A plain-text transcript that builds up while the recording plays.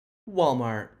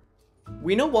Walmart.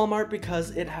 We know Walmart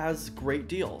because it has great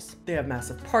deals. They have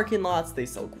massive parking lots, they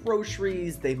sell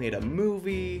groceries, they made a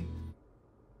movie.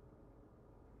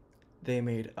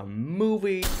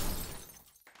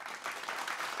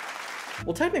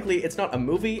 Well, technically, it's not a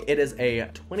movie, it is a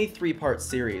 23-part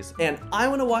series, and I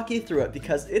want to walk you through it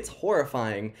because it's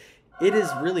horrifying. It is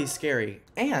really scary,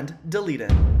 and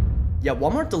deleted. Yeah,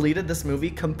 Walmart deleted this movie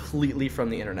completely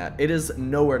from the internet. It is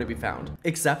nowhere to be found,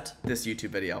 except this YouTube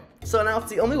video. So now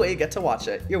it's the only way you get to watch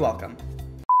it. You're welcome.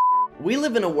 We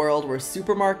live in a world where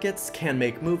supermarkets can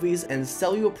make movies and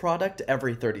sell you a product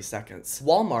every 30 seconds.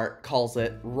 Walmart calls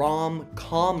it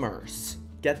rom-commerce.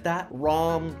 Get that?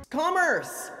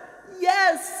 Rom-commerce!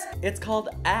 Yes! It's called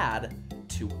add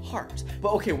to heart.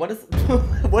 But okay, what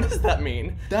does that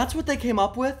mean? That's what they came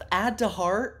up with? Add to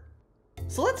heart?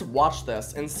 So let's watch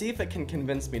this and see if it can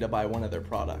convince me to buy one of their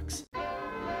products.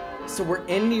 So we're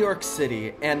in New York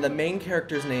City, and the main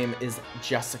character's name is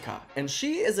Jessica, and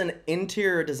she is an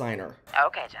interior designer.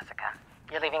 Okay, Jessica.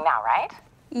 You're leaving now, right?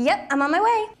 Yep, I'm on my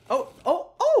way.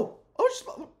 Just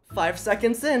 5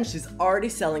 seconds in, she's already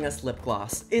selling us lip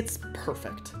gloss. It's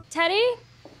perfect. Teddy?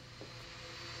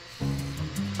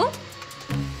 Oh.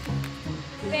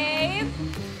 Babe?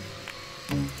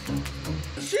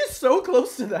 She's so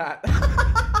close to that.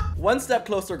 One step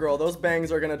closer, girl. Those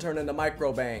bangs are gonna turn into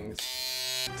micro bangs.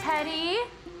 Teddy?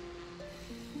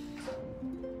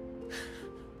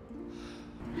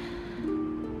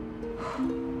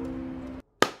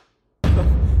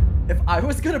 If I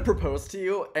was gonna propose to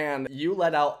you and you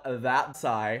let out that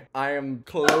sigh, I am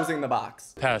closing the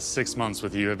box. Past 6 months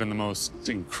with you have been the most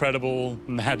incredible,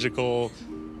 magical,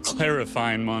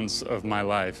 clarifying months of my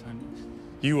life.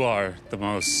 You are the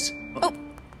most... Oh,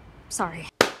 sorry.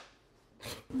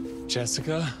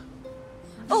 Jessica?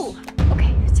 Oh,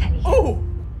 okay, Teddy. Oh!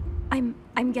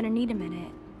 I'm gonna need a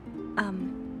minute.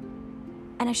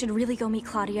 And I should really go meet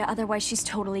Claudia, otherwise she's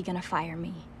totally gonna fire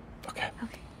me. Okay.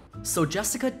 Okay. So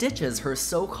Jessica ditches her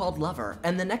so-called lover,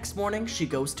 and the next morning she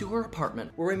goes to her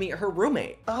apartment where we meet her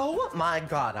roommate. Oh my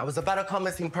God, I was about to call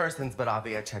missing persons, but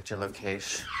Avi, I checked your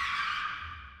location.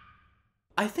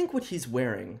 I think what he's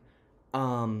wearing,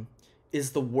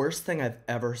 is the worst thing I've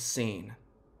ever seen.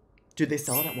 Do they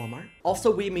sell it at Walmart? Also,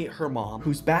 we meet her mom,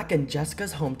 who's back in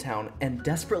Jessica's hometown and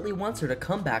desperately wants her to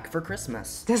come back for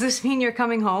Christmas. Does this mean you're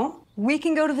coming home? We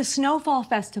can go to the Snowfall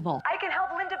Festival. I can help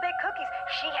Linda bake cookies.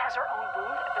 She has her own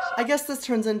booth at the... I guess this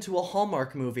turns into a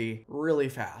Hallmark movie really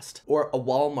fast. Or a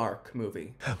Walmart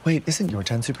movie. Wait, isn't your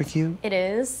tent super cute? It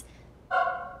is.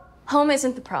 Home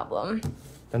isn't the problem.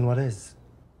 Then what is?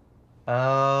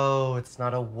 Oh, it's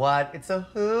not a what, it's a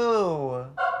who.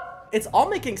 It's all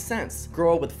making sense.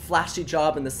 Girl with flashy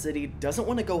job in the city doesn't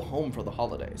want to go home for the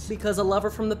holidays because a lover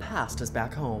from the past is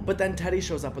back home. But then Teddy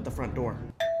shows up at the front door.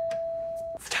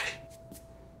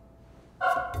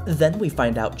 Then we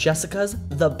find out Jessica's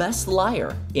the best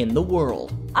liar in the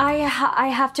world. I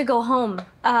have to go home.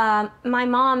 My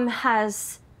mom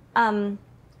has,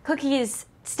 cookies,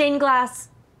 stained glass,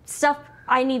 stuff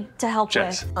I need to help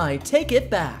Jess. with. I take it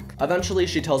back. Eventually,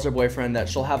 she tells her boyfriend that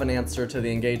she'll have an answer to the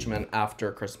engagement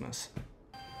after Christmas.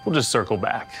 We'll just circle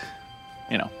back,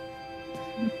 you know.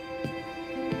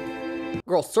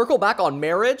 Girl, circle back on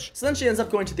marriage? So then she ends up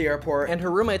going to the airport, and her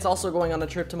roommate's also going on a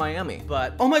trip to Miami.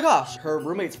 But, oh my gosh, her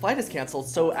roommate's flight is canceled,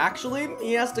 so actually,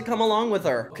 he has to come along with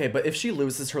her. Okay, but if she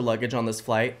loses her luggage on this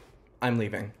flight, I'm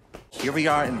leaving. Here we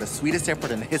are in the sweetest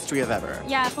airport in the history of ever.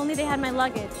 Yeah, if only they had my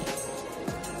luggage.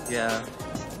 Yeah.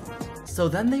 So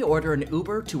then they order an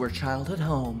Uber to her childhood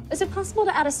home. Is it possible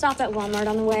to add a stop at Walmart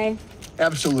on the way?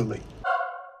 Absolutely.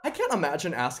 I can't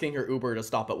imagine asking her Uber to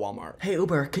stop at Walmart. Hey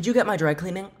Uber, could you get my dry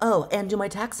cleaning? Oh, and do my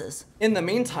taxes. In the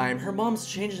meantime, her mom's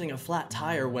changing a flat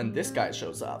tire when this guy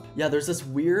shows up. Yeah, there's this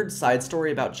weird side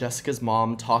story about Jessica's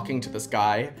mom talking to this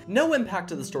guy. No impact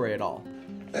to the story at all.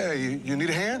 Hey, you need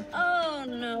a hand? Oh,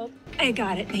 no. I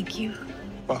got it, thank you.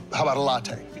 Well, how about a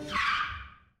latte?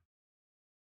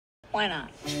 Why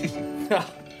not?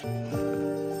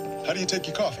 How do you take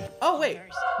your coffee? Oh wait,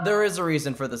 there is a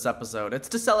reason for this episode. It's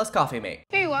to sell us Coffee Mate.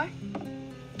 Here you are.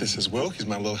 This is Will. He's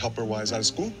my little helper while he's out of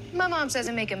school. My mom says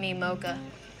I make a mean mocha.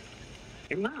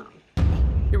 Your mom.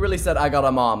 He really said, I got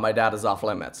a mom, my dad is off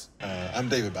limits. I'm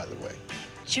David, by the way.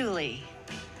 Julie.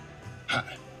 Hi.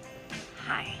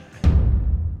 Hi.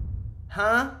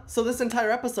 Huh? So this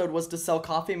entire episode was to sell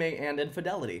Coffee Mate and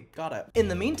infidelity. Got it. In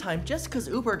the meantime, Jessica's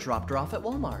Uber dropped her off at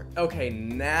Walmart. Okay,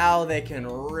 now they can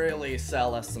really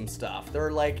sell us some stuff. They're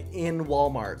like in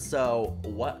Walmart, so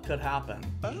what could happen?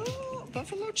 Oh,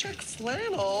 buffalo check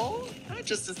flannel. I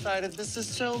just decided this is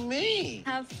so me.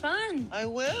 Have fun. I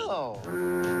will.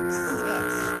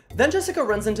 Then Jessica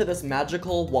runs into this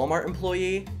magical Walmart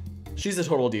employee. She's a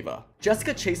total diva.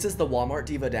 Jessica chases the Walmart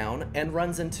diva down and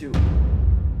runs into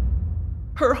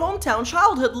her hometown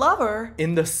childhood lover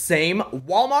in the same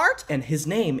Walmart, and his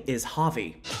name is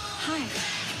Javi. Hi.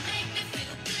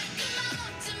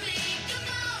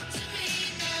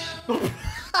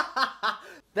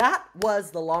 That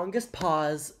was the longest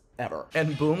pause ever.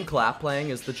 And boom clap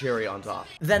playing is the cherry on top.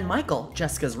 Then Michael,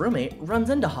 Jessica's roommate, runs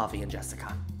into Javi and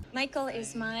Jessica. Michael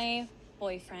is my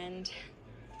boyfriend.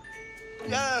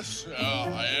 Yes,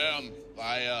 I am.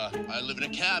 I live in a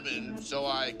cabin, so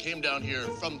I came down here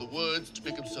from the woods to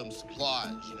pick up some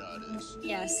supplies. You know how it is.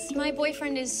 Yes, my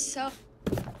boyfriend is so...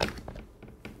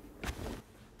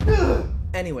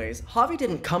 Anyways, Javi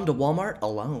didn't come to Walmart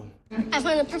alone. I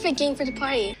found the perfect game for the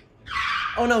party.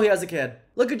 Oh no, he has a kid.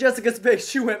 Look at Jessica's face.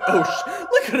 She went, oh,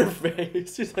 look at her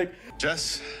face. She's like,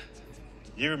 Jess,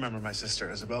 you remember my sister,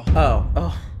 Isabel.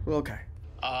 oh, okay.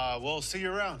 We'll see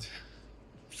you around.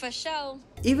 For show.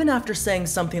 Even after saying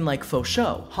something like faux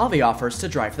show, Javi offers to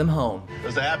drive them home.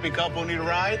 Does the happy couple need a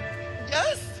ride?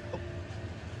 Yes.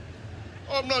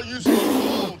 I'm not used to the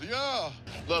cold. Yeah.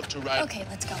 Love to ride. Okay,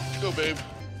 let's go. Go, babe.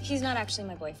 He's not actually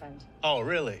my boyfriend. Oh,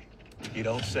 really? You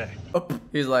don't say. Oh,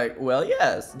 he's like, well,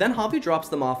 yes. Then Javi drops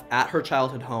them off at her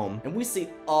childhood home, and we see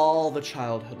all the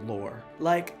childhood lore.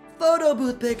 Like, photo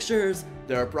booth pictures,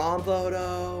 their prom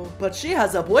photo. But she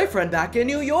has a boyfriend back in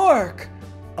New York.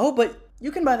 Oh, but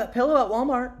you can buy that pillow at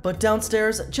Walmart. But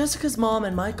downstairs, Jessica's mom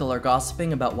and Michael are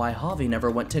gossiping about why Javi never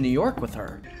went to New York with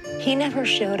her. He never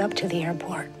showed up to the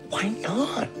airport. Why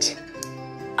not?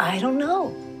 I don't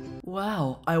know.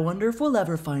 Wow, I wonder if we'll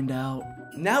ever find out.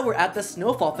 Now we're at the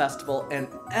Snowfall Festival and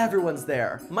everyone's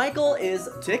there. Michael is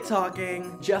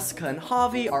TikToking, Jessica and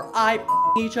Javi are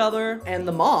eye-ing each other, and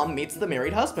the mom meets the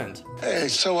married husband. Hey,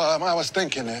 so I was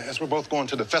thinking, as we're both going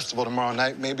to the festival tomorrow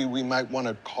night, maybe we might want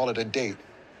to call it a date.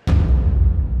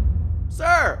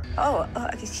 Sir! Oh,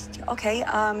 okay.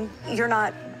 You're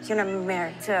not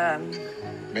married.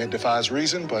 May it defies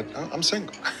reason, but I'm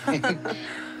single.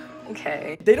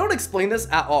 Okay. They don't explain this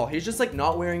at all. He's just like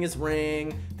not wearing his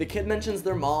ring. The kid mentions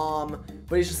their mom,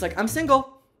 but he's just like, I'm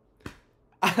single.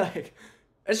 And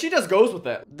she just goes with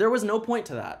it. There was no point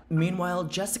to that. Meanwhile,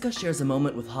 Jessica shares a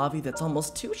moment with Javi that's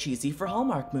almost too cheesy for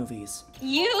Hallmark movies.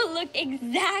 You look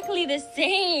exactly the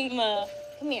same.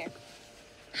 Come here.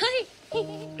 Hi.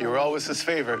 You were always his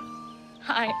favorite.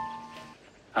 Hi.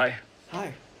 Hi.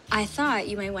 Hi. I thought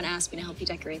you might want to ask me to help you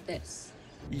decorate this.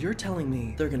 You're telling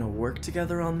me they're gonna work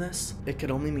together on this? It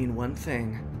could only mean one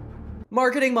thing.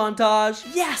 Marketing montage!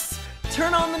 Yes!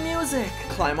 Turn on the music!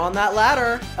 Climb on that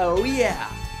ladder! Oh yeah!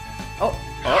 Oh.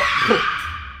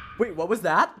 Wait, what was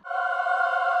that?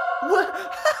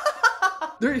 What?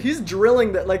 He's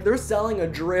drilling that, like they're selling a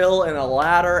drill and a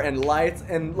ladder and lights,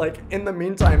 and like in the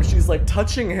meantime she's like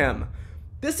touching him.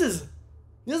 This is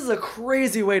a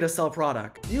crazy way to sell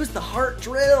product. Use the heart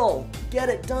drill! Get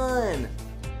it done!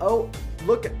 Oh,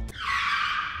 look at...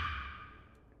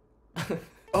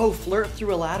 Oh, flirt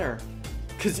through a ladder.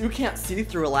 Because you can't see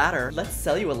through a ladder. Let's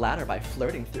sell you a ladder by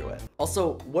flirting through it.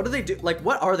 Also, what do they do? Like,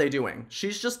 what are they doing?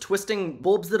 She's just twisting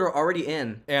bulbs that are already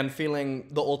in and feeling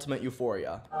the ultimate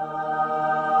euphoria.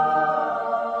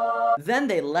 Then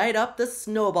they light up the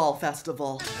Snowball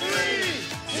Festival.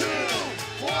 3, 2,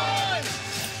 1.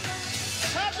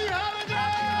 Happy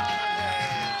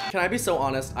holidays! Can I be so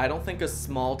honest? I don't think a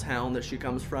small town that she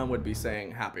comes from would be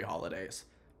saying happy holidays.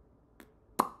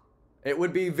 It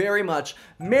would be very much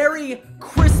Merry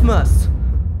Christmas!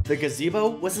 The gazebo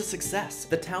was a success.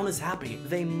 The town is happy.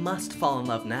 They must fall in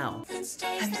love now. I'm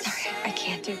sorry. I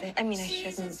can't do this. I mean,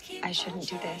 I shouldn't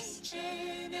do this.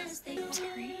 I'm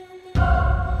sorry.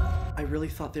 I really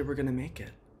thought they were gonna make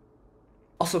it.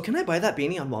 Also, can I buy that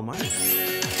beanie on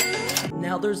Walmart?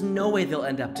 Now, there's no way they'll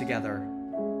end up together.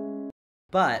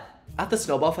 But at the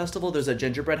Snowball Festival, there's a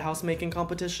gingerbread house making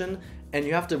competition, and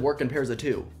you have to work in pairs of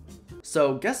 2.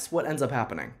 So guess what ends up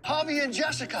happening? Javi and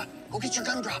Jessica, go get your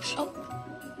gumdrops. Oh,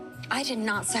 I did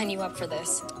not sign you up for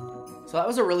this. So that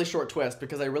was a really short twist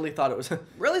because I really thought it was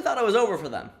over for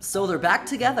them. So they're back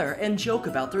together and joke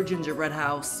about their gingerbread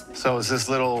house. So is this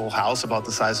little house about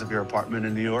the size of your apartment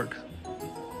in New York?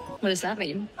 What does that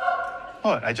mean?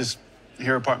 What? I just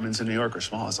hear apartments in New York are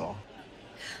small, is all.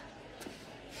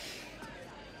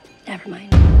 Never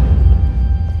mind.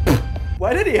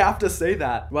 Why did he have to say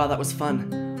that? Wow, that was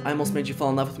fun. I almost made you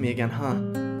fall in love with me again, huh?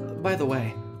 By the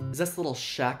way, is this little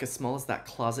shack as small as that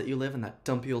closet you live in that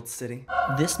dumpy old city?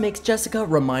 This makes Jessica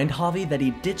remind Javi that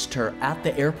he ditched her at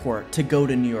the airport to go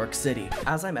to New York City.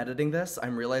 As I'm editing this,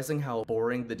 I'm realizing how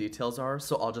boring the details are,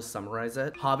 so I'll just summarize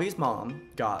it. Javi's mom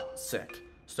got sick,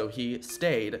 so he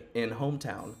stayed in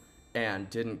hometown and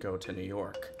didn't go to New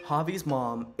York. Javi's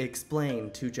mom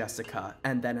explained to Jessica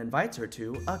and then invites her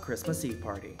to a Christmas Eve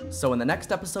party. So in the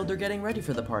next episode, they're getting ready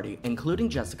for the party, including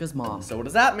Jessica's mom. So what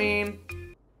does that mean?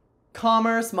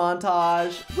 Commerce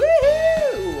montage.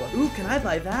 Woohoo! Ooh, can I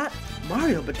buy that?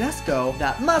 Mario Badescu.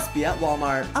 That must be at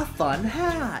Walmart. A fun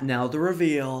hat. Now the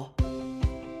reveal.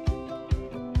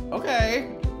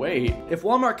 Okay, wait. If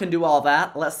Walmart can do all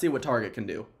that, let's see what Target can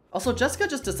do. Also, Jessica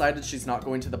just decided she's not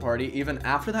going to the party even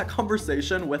after that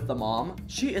conversation with the mom.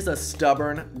 She is a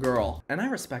stubborn girl, and I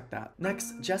respect that.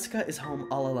 Next, Jessica is home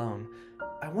all alone.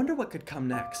 I wonder what could come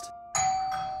next.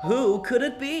 Who could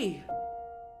it be?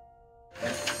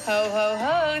 Ho, ho,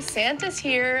 ho, Santa's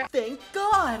here. Thank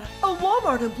God, a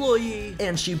Walmart employee.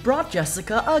 And she brought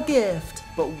Jessica a gift.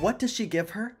 But what does she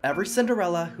give her? Every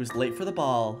Cinderella who's late for the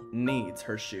ball needs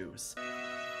her shoes.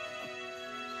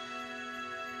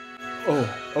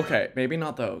 Oh, okay, maybe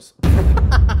not those.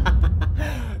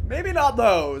 Maybe not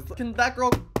those. Can that girl...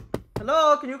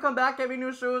 Hello, can you come back, get me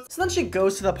new shoes? So then she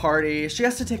goes to the party, she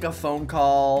has to take a phone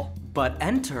call, but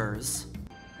enters...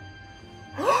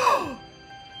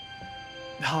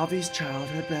 Javi's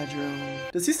childhood bedroom.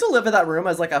 Does he still live in that room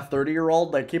as like a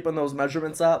 30-year-old, like keeping those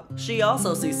measurements up? She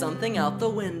also sees something out the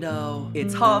window.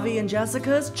 It's Javi and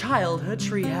Jessica's childhood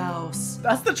treehouse.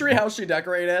 That's the treehouse she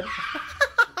decorated.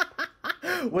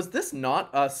 Was this not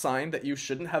a sign that you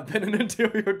shouldn't have been an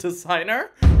interior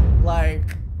designer?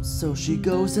 Like... So she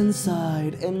goes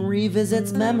inside and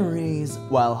revisits memories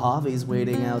while Javi's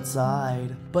waiting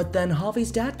outside. But then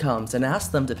Javi's dad comes and asks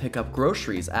them to pick up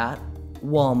groceries at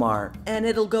Walmart. And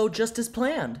it'll go just as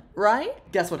planned, right?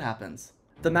 Guess what happens?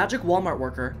 The magic Walmart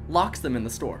worker locks them in the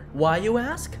store. Why, you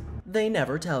ask? They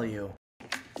never tell you.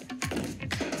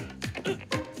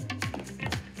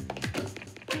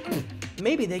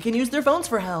 Maybe they can use their phones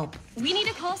for help. We need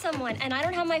to call someone, and I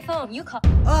don't have my phone. You call.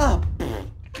 Oh.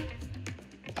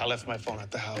 I left my phone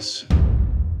at the house.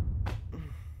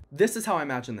 This is how I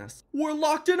imagine this. We're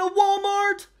locked in a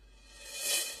Walmart!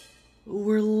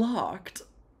 We're locked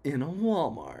in a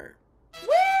Walmart.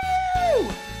 Woo!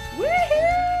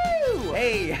 Woohoo!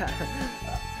 Hey!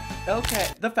 Okay,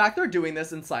 the fact they're doing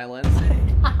this in silence.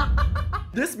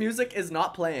 This music is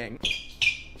not playing.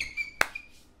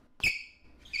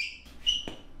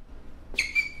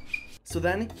 So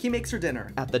then, he makes her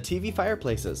dinner at the TV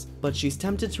fireplaces, but she's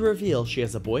tempted to reveal she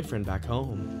has a boyfriend back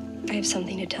home. I have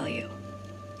something to tell you.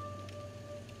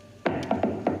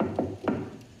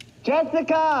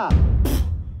 Jessica!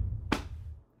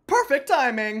 Perfect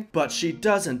timing! But she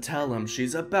doesn't tell him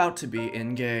she's about to be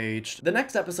engaged. The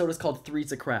next episode is called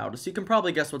Three's a Crowd, so you can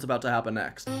probably guess what's about to happen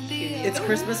next. It's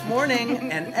Christmas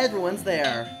morning, and everyone's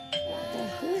there. Well,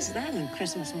 who is that on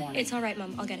Christmas morning? It's all right,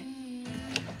 Mom. I'll get it.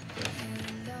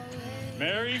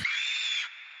 Mary?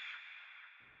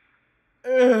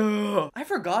 Ew, I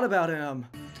forgot about him.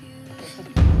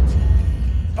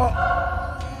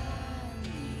 Oh.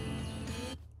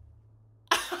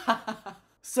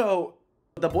 So,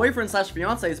 the boyfriend slash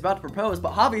fiance is about to propose,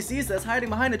 but Javi sees this hiding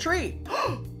behind a tree.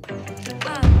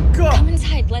 Come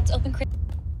inside. Let's open Christmas.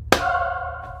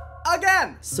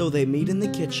 Again! So they meet in the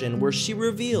kitchen where she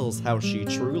reveals how she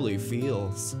truly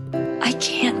feels. I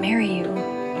can't marry you.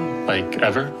 Like,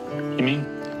 ever, you mean?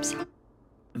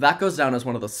 That goes down as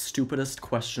one of the stupidest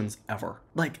questions ever.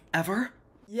 Like, ever?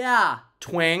 Yeah,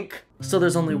 twink. So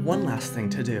there's only one last thing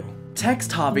to do.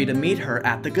 Text Javi to meet her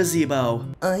at the gazebo.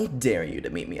 I dare you to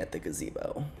meet me at the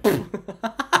gazebo.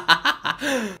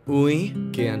 We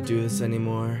can't do this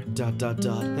anymore. ...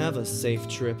 Have a safe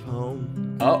trip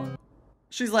home. Oh.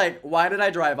 She's like, why did I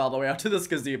drive all the way out to this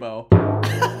gazebo?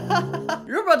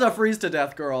 You're about to freeze to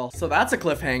death, girl. So that's a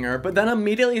cliffhanger, but then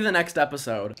immediately the next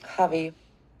episode. Javi,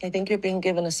 I think you're being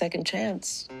given a second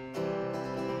chance.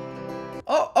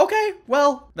 Oh, okay.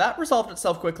 Well, that resolved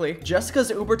itself quickly. Jessica's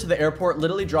Uber to the airport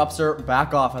literally drops her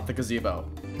back off at the gazebo.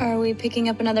 Are we picking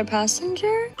up another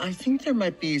passenger? I think there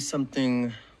might be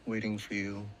something waiting for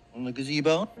you on the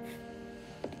gazebo.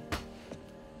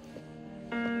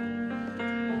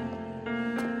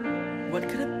 What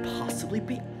could it possibly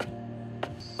be?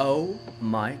 Oh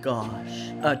my gosh.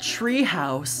 A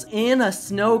treehouse in a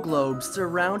snow globe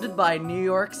surrounded by New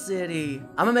York City.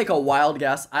 I'm gonna make a wild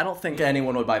guess. I don't think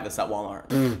anyone would buy this at Walmart.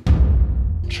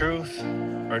 Truth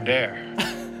or dare?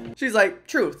 She's like,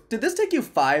 truth, did this take you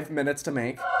 5 minutes to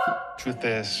make? Truth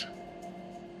is,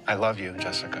 I love you,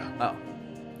 Jessica. Oh,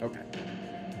 okay.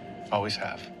 Always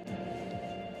have.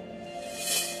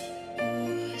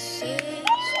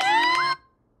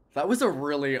 That was a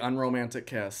really unromantic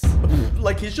kiss.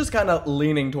 Like, he's just kind of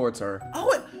leaning towards her.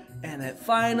 Oh, And it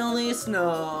finally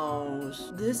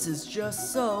snows. This is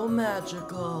just so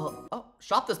magical. Oh,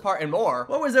 shop this part and more.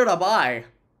 What was there to buy?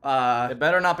 It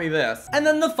better not be this. And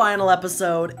then the final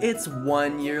episode, it's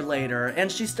 1 year later,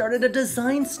 and she started a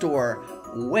design store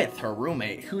with her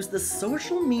roommate, who's the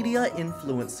social media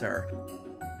influencer.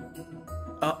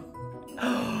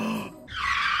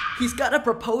 He's gotta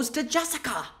propose to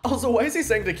Jessica. Also, why is he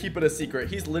saying to keep it a secret?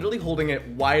 He's literally holding it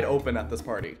wide open at this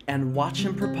party. And watch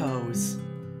him propose.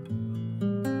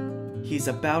 He's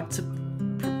about to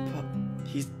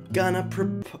he's gonna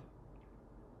propose.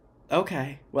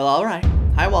 Okay, well, alright.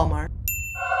 Hi, Walmart.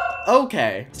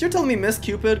 Okay, so you're telling me Miss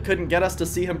Cupid couldn't get us to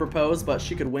see him propose, but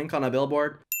she could wink on a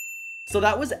billboard? So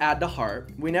that was Add to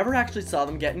Heart. We never actually saw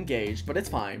them get engaged, but it's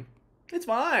fine. It's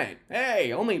fine.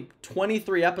 Hey, only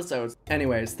 23 episodes.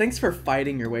 Anyways, thanks for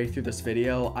fighting your way through this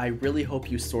video. I really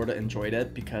hope you sorta enjoyed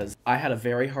it because I had a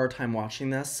very hard time watching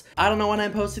this. I don't know when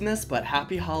I'm posting this, but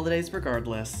happy holidays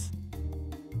regardless.